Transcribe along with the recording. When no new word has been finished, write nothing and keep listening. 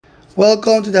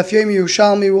Welcome to the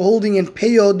Yerushalmi. We're holding in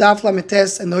Peah Daf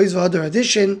Lametes and the Hoiz V'Hadar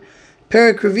edition.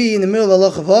 Perek Revi in the middle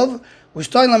of Halacha Vav. We're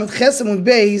starting Lamet Ches Amud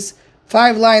Beis,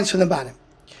 5 lines from the bottom.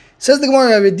 Says the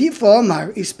Gemara, Redifa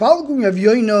Omar, Ispalgum Rav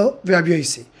Yoino v'Rav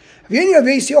Yosi. Rav Yoino and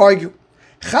Rav Yosi argue.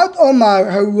 Chad Omar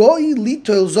Haroi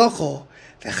Litoil Zocho,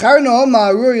 V'Charna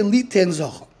Omar Haroi Liten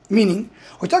Zocho. Meaning,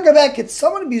 we're talking about it's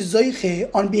someone to be Zoiche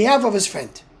on behalf of his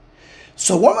friend.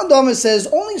 So one Mandama says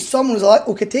only someone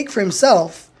who can take for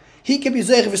himself, he can be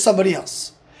zoiche for somebody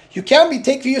else. You can't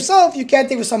take for yourself, you can't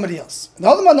take for somebody else. And the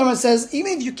other Mandama says,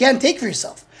 even if you can't take for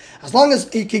yourself, as long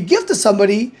as you can give to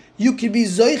somebody, you can be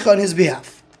zoiche on his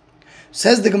behalf.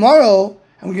 Says the Gemara,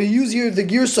 and we're going to use here the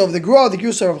Girsa of the Gra, the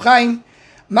Girsa of Chaim,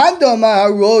 Mandama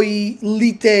haroi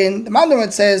liten. The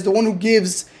Mandama says the one who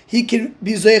gives, he can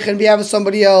be zoiche on behalf of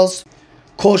somebody else.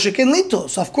 Kol sheken lito.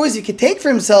 So of course he can take for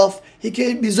himself, he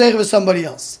can be zoiche for somebody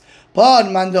else.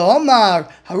 But Manda Omar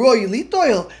Haroi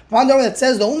Litoil, Manda Omar that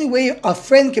says the only way a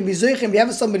friend can be zoich on behalf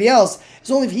of somebody else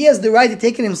is only if he has the right to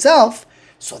take it himself.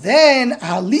 So then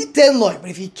Haliten Loy. But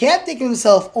if he can't take it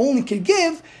himself, only can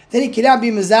give, then he cannot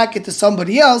be mezaket to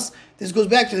somebody else. This goes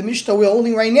back to the Mishnah we're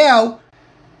holding right now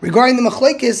regarding the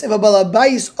machlekes if a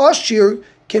balabais oshir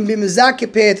can be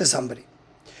mezaket pay to somebody.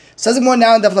 Says it more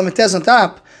now in the Flametes on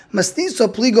top. Mastiso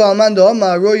pligo al Manda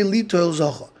Omar Haroi Litoil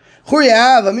zocho. Here you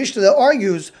have a Mishnah that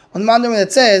argues on the Mandam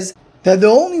that says that the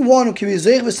only one who can be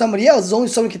zoich for somebody else is only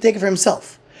someone who can take it for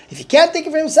himself. If he can't take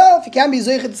it for himself, he can't be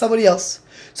zoich to somebody else.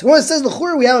 So when it says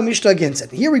l'chur, we have a Mishnah against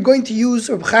it. Here we're going to use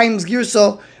Reb Chaim's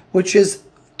Girsa, which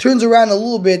turns around a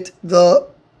little bit the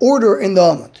order in the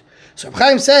Amud. So Reb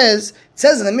Chaim says, it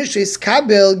says in the Mishnah,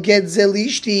 "Kabel get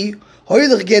zelishti,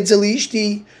 hoylech get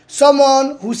zelishti."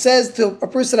 Someone who says to a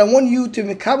person, "I want you to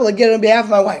mekabel a get on behalf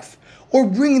of my wife, or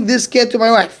bring this get to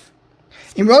my wife."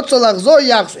 He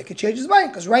can change his mind,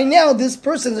 because right now this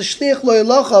person is a shliach lo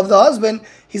ilacha of the husband,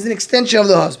 he's an extension of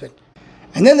the husband.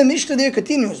 And then the Mishnah there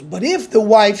continues, but if the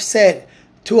wife said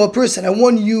to a person, "I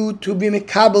want you to be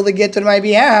mekabel the get on my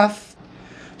behalf,"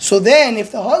 so then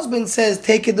if the husband says,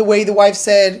 "Take it the way the wife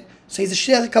said," so he's a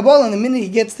shliach kabbalah, and the minute he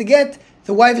gets the get,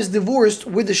 the wife is divorced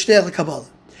with the shliach kabbalah.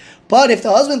 But if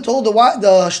the husband told the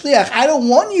shliach, "I don't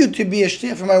want you to be a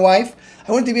shliach for my wife,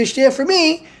 I want it to be a shliach for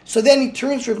me," so then he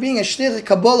turns from being a shliach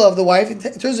kabbalah of the wife, in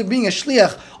terms of being a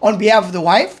shliach on behalf of the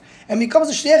wife, and becomes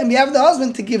a shliach on behalf of the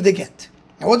husband to give the get.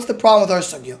 Now what's the problem with our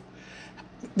sugya?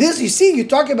 This, you see, you're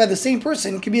talking about the same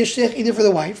person. It could be a shliach either for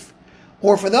the wife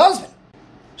or for the husband.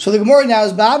 So the Gemara now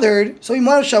is bothered. So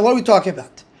what are we talking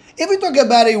about? If we talk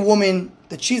about a woman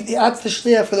that that's the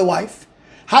shliach for the wife,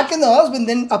 how can the husband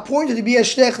then appoint her to be a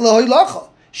shliach lehoilacha?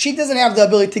 She doesn't have the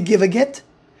ability to give a get.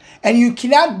 And you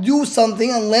cannot do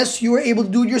something unless you are able to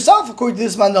do it yourself, according to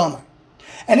this mandama.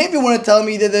 And if you want to tell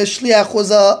me that the shliach was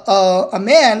a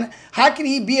man, how can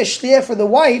he be a shliach for the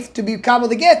wife to be kabel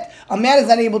the get? A man is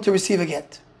not able to receive a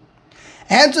get.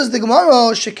 Answers the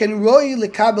Gemara, sheken roi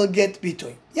lekabel get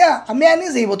bitoy. Yeah, a man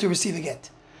is able to receive a get.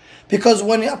 Because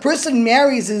when a person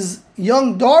marries his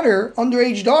young daughter,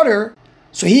 underage daughter,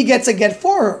 so he gets a get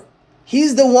for her.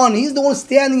 He's the one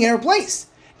standing in her place.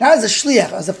 Not as a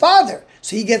shliach, as a father.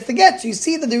 So he gets the get. So you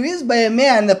see that there is by a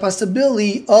man the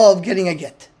possibility of getting a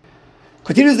get.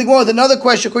 Continues the Gemara with another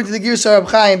question according to the Girsa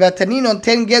of Chaim. V'atanin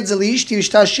 10 get zelishti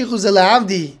v'shtashichu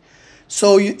zelahavdi.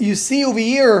 So you see over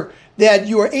here that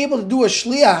you are able to do a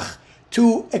shliach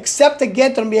to accept a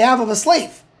get on behalf of a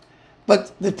slave.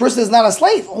 But the person is not a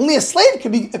slave. Only a slave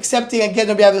can be accepting a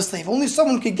get on behalf of a slave. Only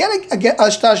someone can get a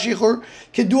shtashichur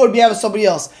can do it on behalf of somebody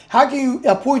else. How can you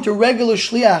appoint a regular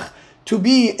shliach to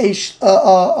be a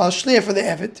shliach for the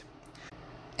evet?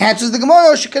 Answers the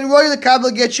Gemara, "Shekan roy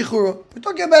lekabel get shichuru." We're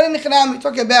talking about in Echanam. We're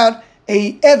talking about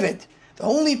a evet. The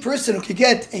only person who can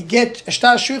get a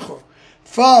shtar shichur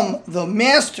from the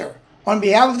master on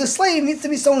behalf of the slave needs to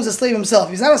be someone who's a slave himself.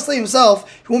 If he's not a slave himself,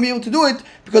 he won't be able to do it,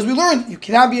 because we learned you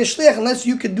cannot be a shliach unless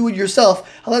you can do it yourself,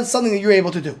 unless it's something that you're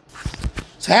able to do.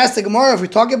 So ask the Gemara, if we're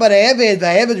talking about a evet, the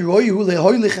evet roy hu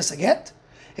lehoy liches a get.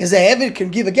 Is a Eved can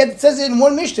give a get. It says it in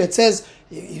one Mishnah. It says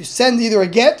you send either a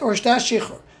get or a shtar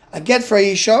shichur. A get for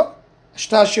a Isha, a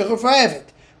shtar shichur for a Eved.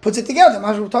 Puts it together.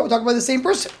 We're talking about the same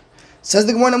person. Says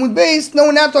the Gemara Amud Beis, no,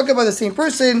 we're not talking about the same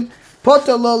person.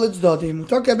 Potter lo litzdodim. We're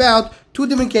talking about two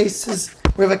different cases.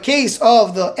 We have a case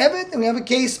of the Eved and we have a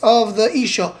case of the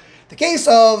Isha. The case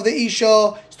of the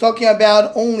Isha is talking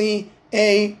about only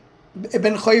a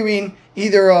ben chayrin,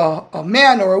 either a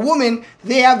man or a woman.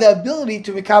 They have the ability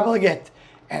to mekabel a get.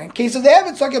 And in case of the Evet,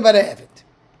 it's talking about an Evet.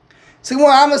 The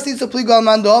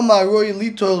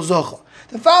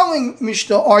following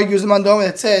Mishnah argues a mandoma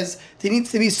that says there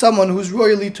needs to be someone who's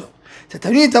royally told. It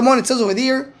says over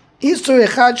there, Isur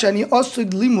echad shani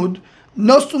osud limud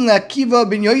nostum le'akiva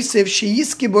ben Yosef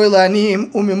sheyiske boi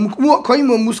la'aniyim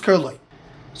u'koimu muskar loi.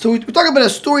 So we're talking about a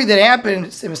story that happened in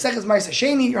Maseches Ma'aser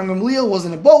Sheni. Rabbi Gamliel was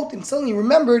in a boat and suddenly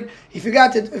remembered he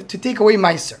forgot to take away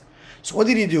Ma'aser. So what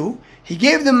did he do? He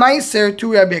gave the Ma'aser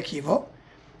to Rabbi Akiva.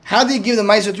 How did he give the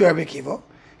Ma'aser to Rabbi Akiva?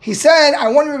 He said, I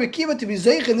want Rabbi Akiva to be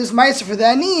Zoich in this Ma'aser for the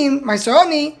Aniyim, Ma'aser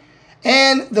Ani,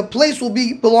 and the place will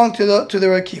belong to the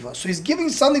Rabbi Akiva. So he's giving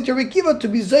something to Rabbi Akiva to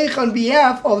be Zoich on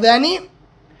behalf of the Aniyim.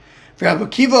 For Rabbi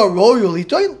Akiva,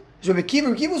 Rabbi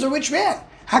Akiva was a rich man.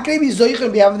 How can he be Zoich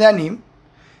on behalf of the Aniyim?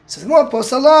 Says more, we're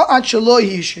talking about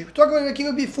Rabbi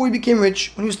Akiva before he became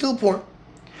rich, when he was still poor.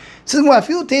 Says more,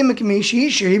 even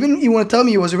you want to tell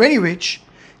me he was already rich.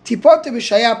 He was a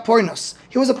parnas.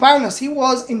 He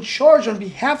was in charge on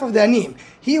behalf of the Aniyim.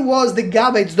 He was the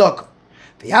Gabei Tzedakah.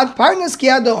 The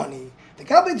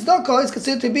Gabei Tzedakah is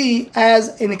considered to be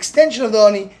as an extension of the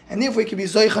Ani, and therefore he can be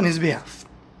Zoich on his behalf.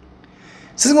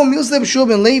 Says more, Shua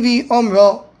ben Levi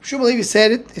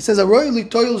said it. It says,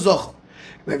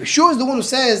 Rabbi Shua is the one who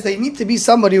says that you need to be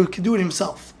somebody who can do it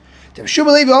himself. Because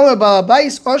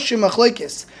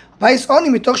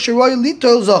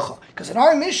in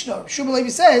our Mishnah, Shua ben Levi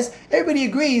says, everybody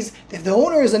agrees that if the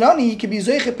owner is an ani, he can be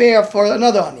Yerushalmi Peah for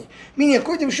another ani. Meaning,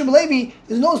 according to Shua ben Levi,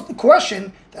 there's no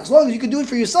question that as long as you can do it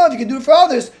for yourself, you can do it for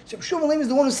others. So Shua ben Levi is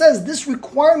the one who says this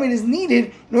requirement is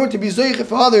needed in order to be Yerushalmi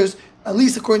for others, at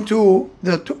least according to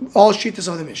all shittas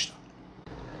of the Mishnah.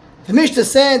 The Mishnah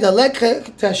said that that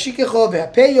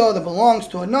belongs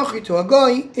to a nachi, to a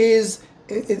goy, is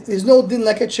no din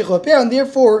leket shikha peah, and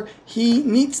therefore he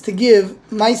needs to give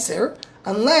meiser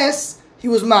unless he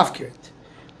was mafkirit.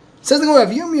 Says the Gemara,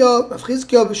 the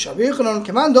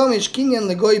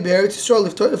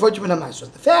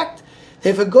fact that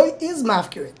if a goy is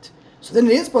mafkirit, so then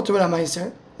it is potur min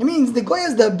meiser. It means the goy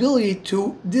has the ability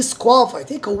to disqualify,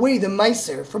 take away the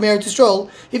meiser from Eretz Yisrael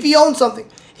if he owns something.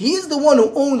 He is the one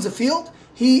who owns a field.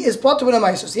 He is potur min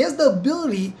meiser. So he has the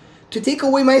ability to take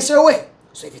away meiser away.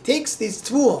 So if he takes this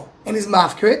tvua and his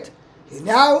mafkirit,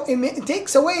 it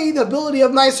takes away the ability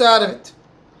of meiser out of it.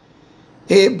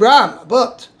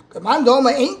 But according to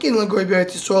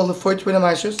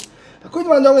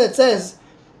Mandoma that says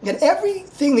that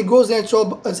everything that grows in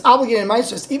Yisrael is obligated in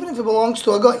meiser, even if it belongs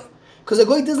to a goy. Because a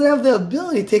goy doesn't have the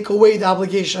ability to take away the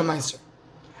obligation of meiser.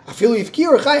 I feel yifkir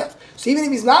or chayav. So even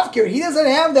if he's mafkir, he doesn't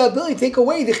have the ability to take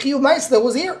away the chiyuv meiser that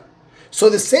was here. So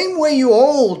the same way you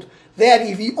hold that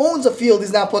if he owns a field,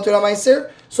 he's not poter on meiser.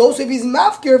 So also if he's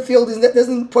mafkir, field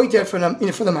doesn't poter for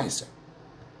the meiser.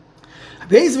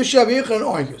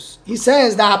 Argues. He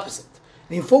says the opposite,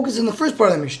 and he focuses on the first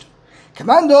part of the Mishnah.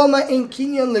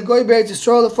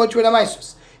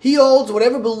 He holds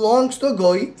whatever belongs to a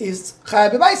goy is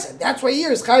chayav b'meiser. That's why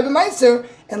here is chayav b'meiser,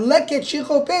 and leket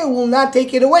shikha peah will not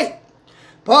take it away.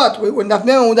 But we're not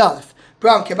now with aleph.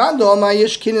 But if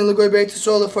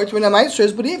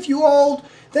you hold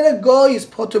that a goy is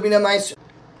potur min meiser,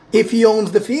 if he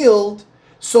owns the field,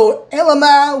 so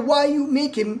elama, why you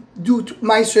make him do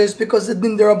meiser because it's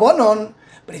been derabanan.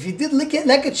 But if he did leket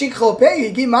shikha peah,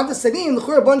 he gave mata sadim, the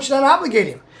churban should not obligate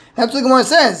him. That's what the Gemara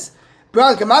says.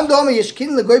 But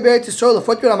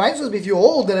if you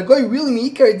hold that a goy really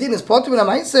meikar din is potur min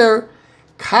meiser,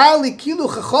 kali kilu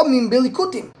chachamim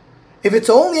belikutim. If it's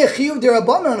only a chiyuv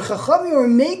derabanan, chachamim or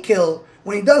meikil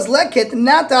when he does leket,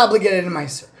 not obligated in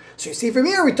meiser. So you see, from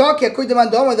here we're talking according to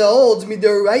Mandoma that holds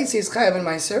midiraisa is chayav in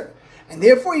meiser, and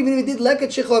therefore even if he did leket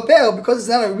shikha peah, because it's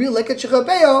not a real leket shikha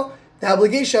peah, the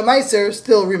obligation of meiser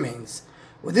still remains.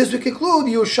 With this we conclude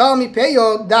Yerushalmi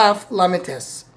Peah Daf Lametes.